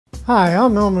Hi,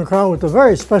 I'm Elmer Crow with a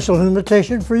very special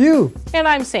invitation for you. And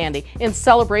I'm Sandy. In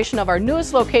celebration of our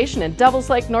newest location in Devils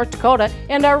Lake, North Dakota,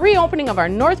 and our reopening of our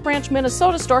North Branch,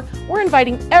 Minnesota store, we're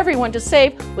inviting everyone to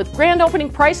save with grand opening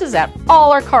prices at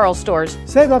all our Carl stores.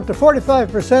 Save up to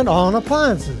 45% on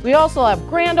appliances. We also have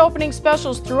grand opening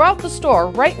specials throughout the store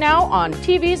right now on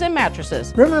TVs and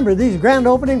mattresses. Remember, these grand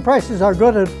opening prices are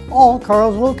good at all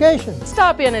Carl's locations.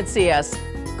 Stop in and see us.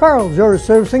 Carl's, your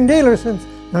servicing dealer since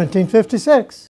 1956.